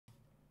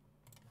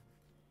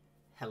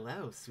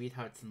Hello,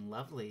 sweethearts and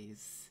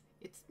lovelies.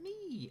 It's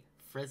me,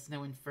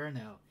 Fresno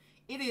Inferno.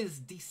 It is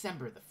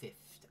December the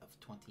 5th of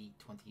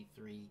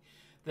 2023.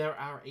 There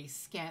are a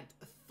scant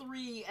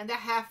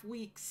 3.5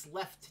 weeks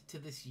left to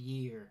this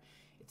year.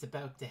 It's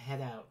about to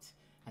head out,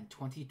 and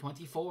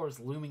 2024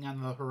 is looming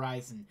on the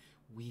horizon.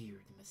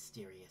 Weird and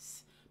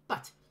mysterious.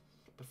 But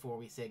before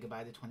we say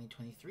goodbye to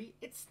 2023,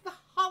 it's the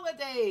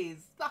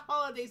holidays! The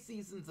holiday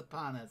season's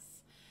upon us.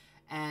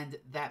 And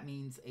that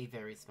means a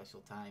very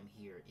special time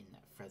here in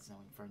Frezno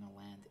Inferno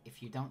Land.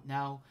 If you don't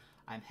know,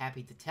 I'm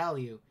happy to tell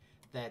you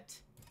that,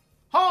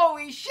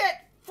 holy shit,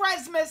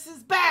 Frezmas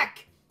is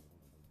back!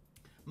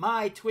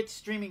 My Twitch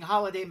streaming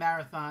holiday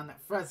marathon,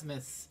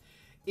 Frezmas,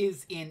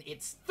 is in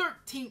its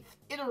 13th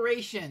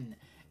iteration.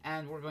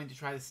 And we're going to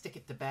try to stick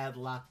it to bad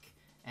luck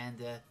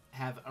and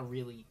have a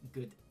really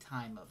good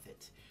time of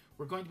it.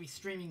 We're going to be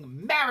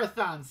streaming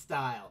marathon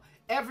style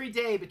every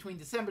day between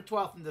December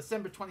 12th and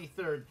December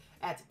 23rd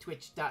at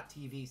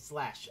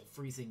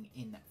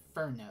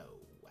twitch.tv/freezinginferno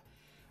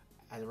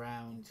at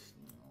around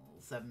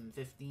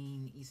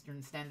 7:15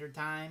 Eastern Standard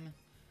Time.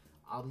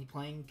 I'll be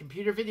playing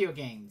computer video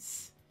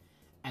games.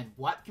 And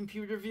what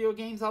computer video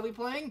games I'll be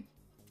playing?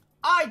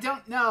 I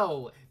don't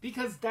know,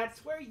 because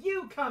that's where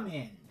you come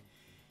in.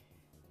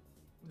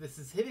 This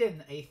has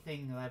been a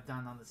thing that I've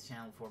done on this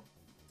channel for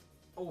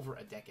over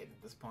a decade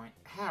at this point.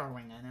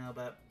 Harrowing, I know,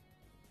 but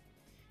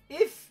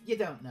if you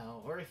don't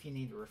know, or if you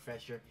need a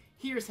refresher,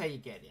 here's how you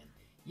get in.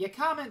 You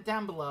comment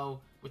down below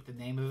with the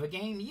name of a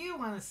game you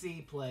want to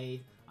see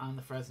played on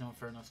the Frezno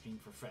Inferno stream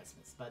for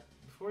Frezmas. But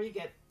before you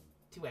get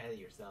too ahead of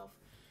yourself,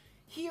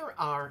 here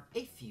are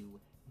a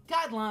few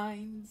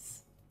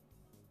guidelines.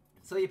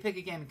 So you pick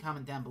a game and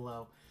comment down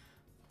below,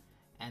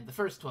 and the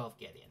first 12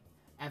 get in.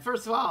 And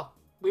first of all,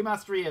 we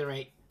must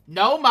reiterate,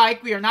 no,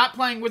 Mike, we are not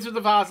playing Wizard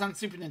of Oz on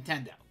Super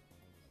Nintendo.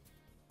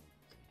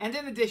 And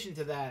in addition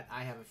to that,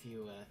 I have a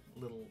few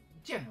little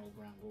general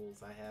ground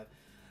rules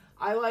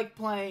I like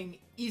playing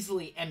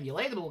easily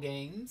emulatable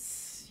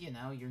games. You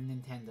know, your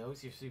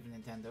Nintendos, your Super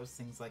Nintendos,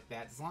 things like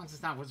that. As long as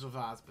it's not Wizard of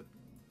Oz.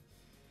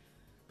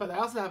 But I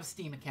also have a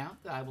Steam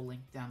account that I will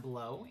link down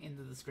below in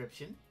the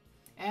description.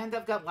 And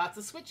I've got lots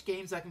of Switch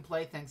games I can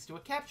play thanks to a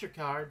capture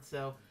card.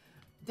 So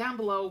down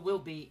below will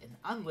be an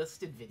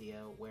unlisted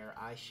video where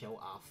I show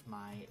off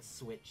my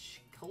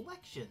Switch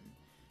collection.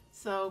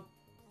 So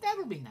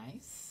that'll be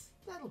nice.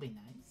 That'll be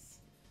nice.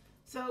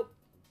 So,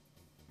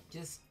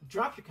 just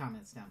drop your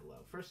comments down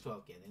below. First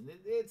 12 get in.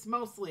 It's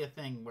mostly a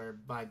thing where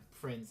my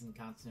friends and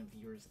constant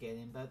viewers get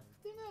in, but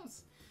who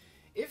knows?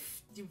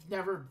 If you've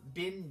never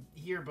been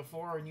here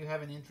before and you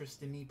have an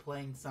interest in me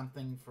playing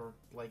something for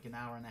like an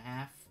hour and a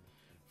half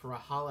for a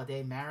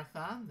holiday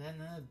marathon, then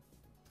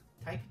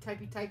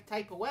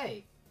type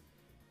away.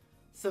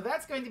 So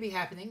that's going to be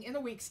happening in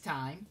a week's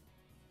time,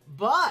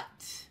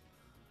 but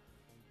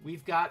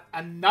we've got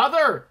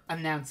another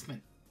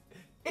announcement.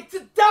 It's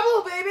a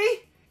double,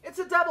 baby! It's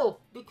a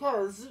double,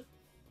 because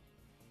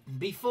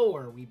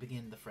before we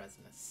begin the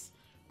Frezmas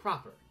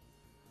proper,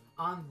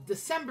 on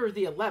December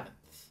the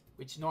 11th,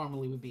 which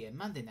normally would be a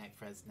Monday Night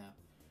Fresno,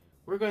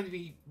 we're going to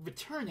be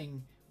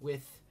returning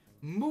with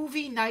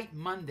Movie Night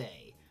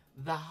Monday,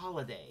 the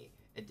holiday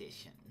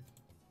edition.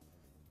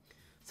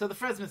 So the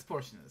Frezmas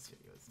portion of this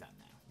video is done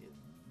now.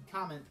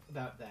 Comment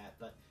about that,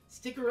 but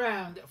stick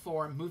around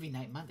for Movie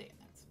Night Monday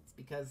announcements,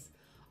 because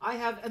I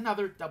have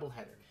another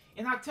doubleheader.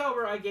 In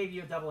October, I gave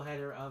you a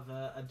doubleheader of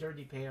a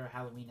Dirty Pair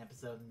Halloween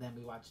episode, and then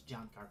we watched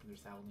John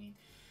Carpenter's Halloween.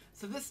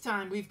 So this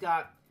time, we've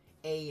got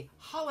a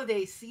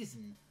holiday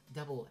season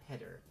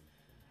doubleheader.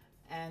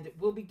 And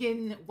we'll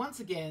begin, once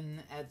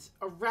again, at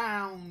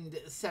around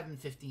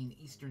 7:15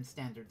 Eastern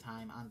Standard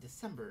Time on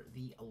December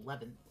the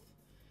 11th,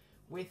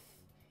 with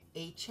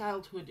a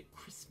childhood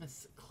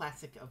Christmas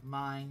classic of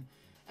mine,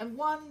 and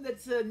one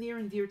that's near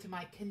and dear to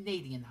my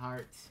Canadian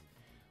heart.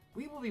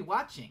 We will be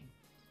watching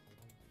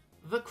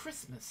The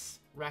Christmas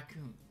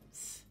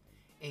Raccoons,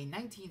 a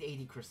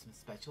 1980 Christmas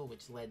special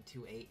which led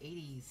to a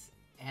 80s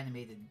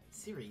animated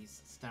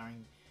series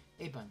starring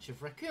a bunch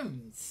of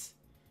raccoons.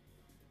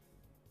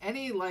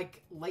 Any,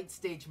 like,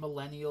 late-stage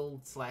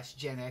millennial /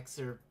 Gen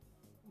Xer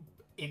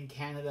in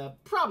Canada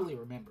probably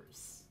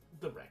remembers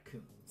The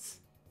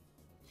Raccoons.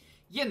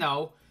 You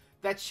know,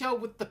 that show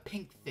with the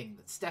pink thing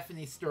that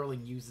Stephanie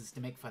Sterling uses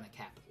to make fun of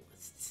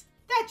capitalists.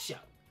 That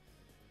show.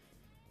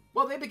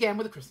 Well, they began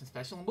with a Christmas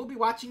special, and we'll be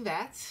watching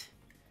that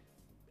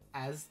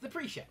as the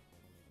pre-show.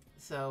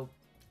 So,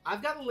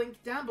 I've got a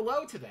link down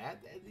below to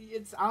that.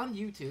 It's on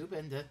YouTube,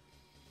 and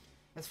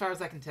as far as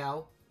I can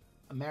tell,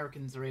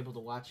 Americans are able to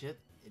watch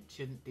it. It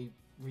shouldn't be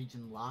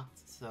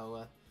region-locked,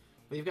 so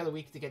but you've got a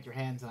week to get your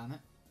hands on it.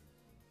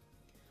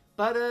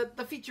 But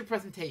the feature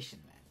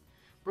presentation, then.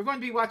 We're going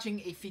to be watching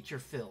a feature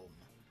film.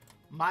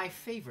 My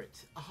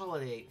favorite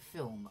holiday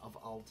film of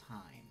all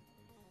time.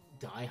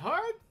 Die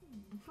Hard?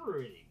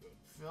 Pretty good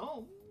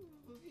film,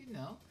 you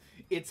know.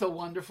 It's a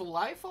Wonderful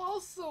Life,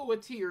 also a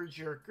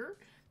tearjerker.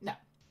 No.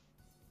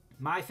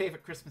 My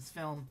favorite Christmas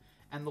film,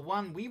 and the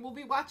one we will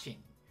be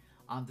watching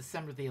on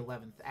December the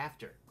 11th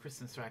after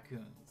Christmas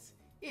Raccoons,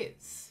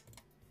 is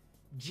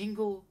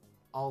Jingle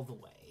All the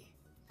Way.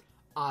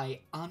 I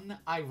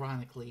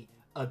unironically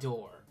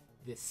adore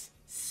this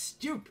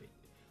stupid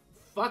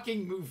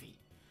fucking movie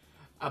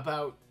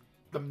about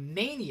the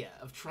mania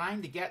of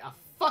trying to get a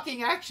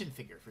fucking action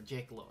figure for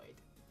Jake Lloyd.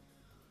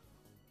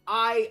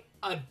 I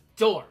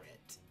adore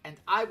it, and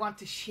I want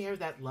to share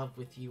that love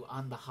with you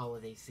on the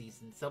holiday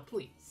season, so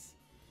please,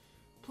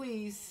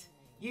 please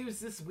use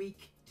this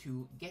week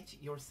to get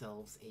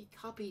yourselves a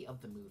copy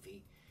of the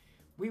movie.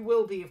 We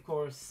will be, of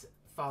course,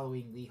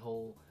 following the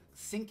whole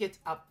sync it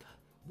up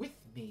with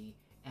me,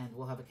 and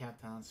we'll have a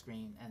countdown on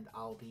screen, and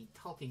I'll be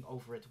talking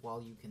over it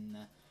while you can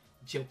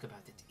joke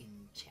about it in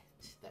chat.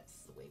 That's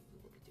the way we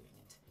will be doing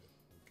it.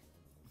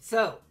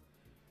 So,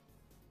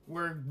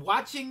 we're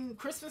watching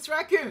Christmas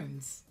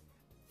Raccoons,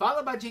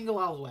 followed by Jingle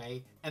All the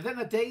Way, and then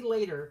a day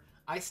later,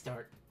 I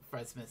start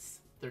Frezmas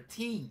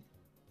 13.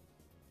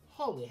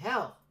 Holy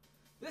hell.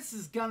 This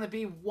is gonna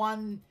be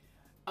one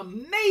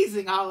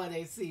amazing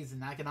holiday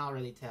season, I can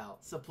already tell.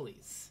 So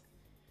please,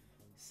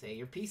 say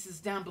your pieces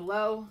down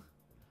below.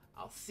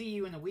 I'll see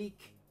you in a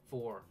week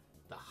for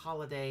the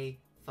holiday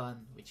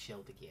fun which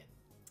shall begin.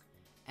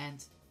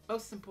 And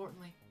most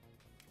importantly,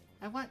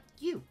 I want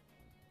you,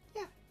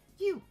 yeah,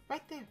 you,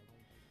 right there,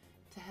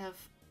 to have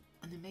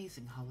an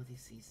amazing holiday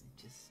season.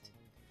 Just,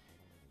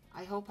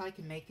 I hope I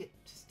can make it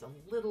just a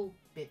little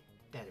bit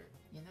better,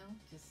 you know?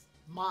 Just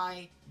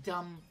my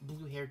dumb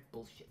blue-haired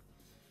bullshit.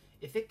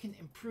 If it can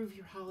improve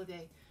your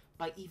holiday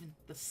by even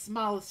the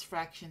smallest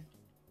fraction,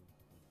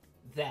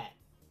 that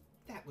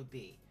would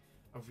be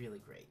a really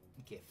great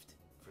gift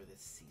for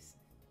this season.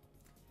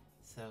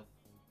 So,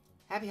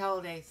 happy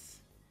holidays.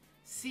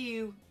 See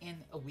you in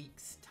a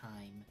week's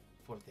time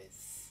for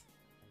this.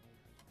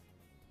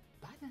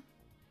 Bye now.